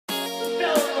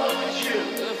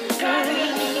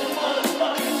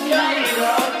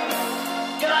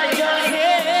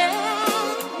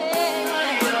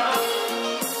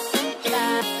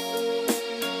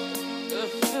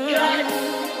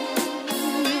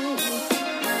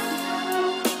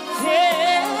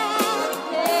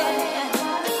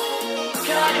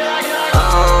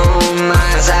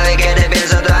más sabes que te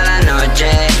pienso toda la noche.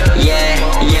 Yeah,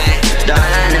 yeah, toda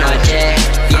la noche.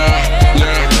 Yeah,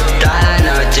 yeah, toda la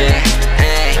noche.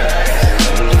 Hey.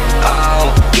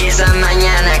 Oh, quizás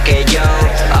mañana que yo.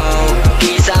 Oh,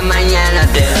 quizás mañana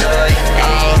te doy.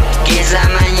 Hey, quizás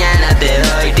mañana te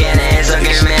doy. Tiene eso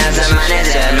que me hace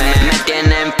amanecer. Me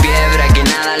tiene en fiebre, aquí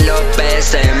nada los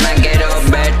peces. Me quiero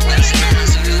ver.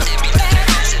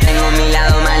 Tengo mi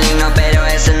lado maligno, pero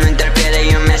ese no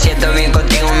interfiere. Yo me siento bien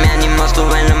contigo, mi ánimo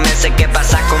sube, no me sé qué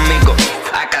pasa conmigo.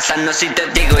 A casarnos si te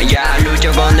digo ya,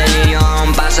 lucho con delirio a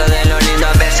un paso de lo lindo.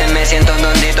 A veces me siento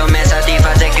tontito, me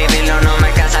satisface escribirlo. No me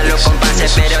alcanzan los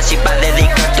compases, pero sí para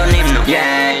dedicarte un himno.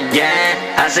 Yeah,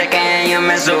 yeah, hace que yo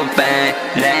me supere.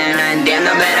 No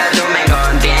entiendo, pero tú me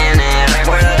contienes.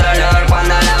 Recuerdo tu olor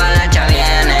cuando la avalancha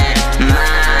viene.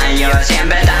 Man, yo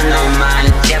siempre estando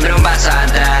mal, siempre un paso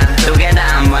atrás. Tú que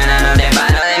tan buena, no te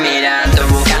paro de mirar. Tú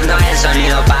buscando el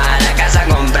sonido para la casa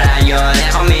comprar. Yo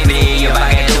dejo mi brillo para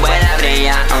que tú puedas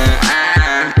brillar.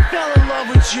 Fell in love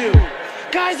with you.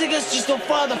 Guys, I guess just don't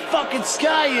follow the fucking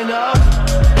sky, you know.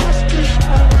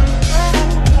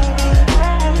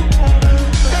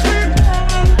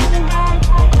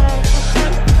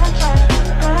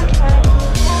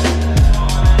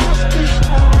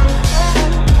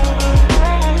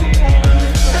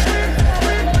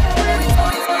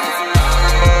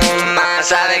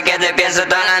 Sabes que te pienso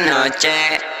toda la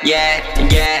noche, yeah,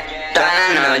 yeah, toda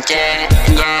la noche,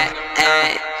 yeah,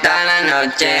 toda la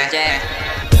noche.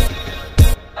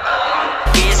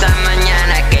 Quizás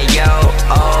mañana que yo,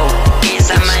 oh,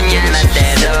 quizás mañana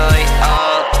te doy,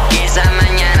 oh, quizás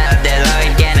mañana te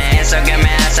doy. Tiene eso que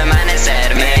me hace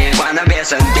amanecerme. Cuando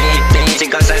pienso en ti,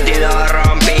 cinco sentidos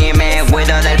rompí. Me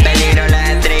cuido del peligro, la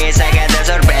actriz, sé que te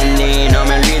sorprendí. No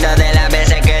me olvido de las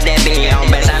veces que te vi, aún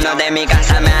pensando de mi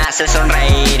casa me hace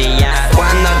sonreír. Y ya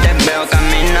cuando te veo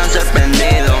camino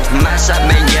sorprendido, más esa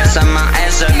belleza, más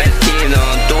ese vestido.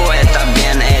 Tú estás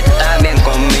bien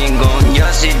conmigo. Yo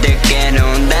sí te quiero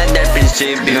desde el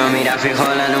principio. Mira fijo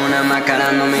la luna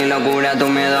mascarando mi locura. Tú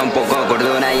me das un poco de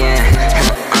cordura, yeah.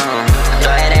 Tú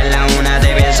eres la una,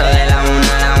 te pienso de la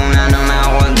una a la una. No me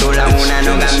hago en tu laguna,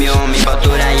 no cambio mi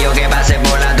postura. Yo que pasé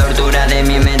por la tortura de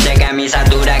mi mente que a mí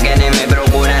satura, que ni me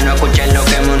procura. No escuchen lo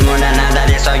que murmura, nada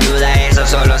de eso ayuda. Eso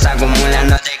solo se acumula,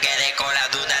 no te quedes con la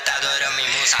duda. Está duro mi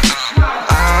musa.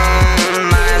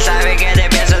 Más sabes que te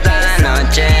pienso toda la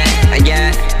noche,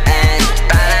 yeah,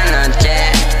 toda la noche,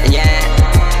 yeah,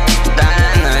 toda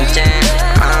la noche.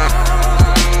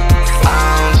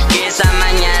 Quizás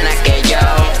mañana que yo,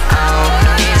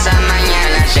 quizás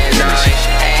mañana te doy,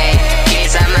 hey,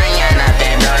 quizás mañana te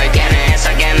doy. Tiene eso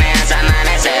que me hace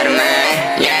amanecerme,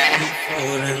 yeah.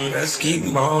 Let's keep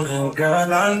moaning,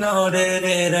 girl, I know that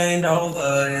it ain't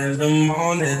over. In the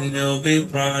morning, you'll be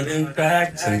running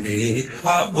back to me.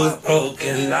 Heart was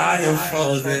broken, I am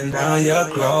frozen, now you're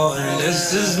glowing.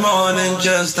 This is more than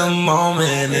just a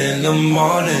moment. In the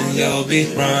morning, you'll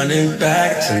be running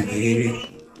back to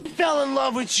me. Fell in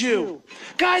love with you.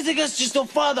 Guys, I guess just don't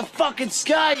follow the fucking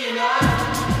sky, you know.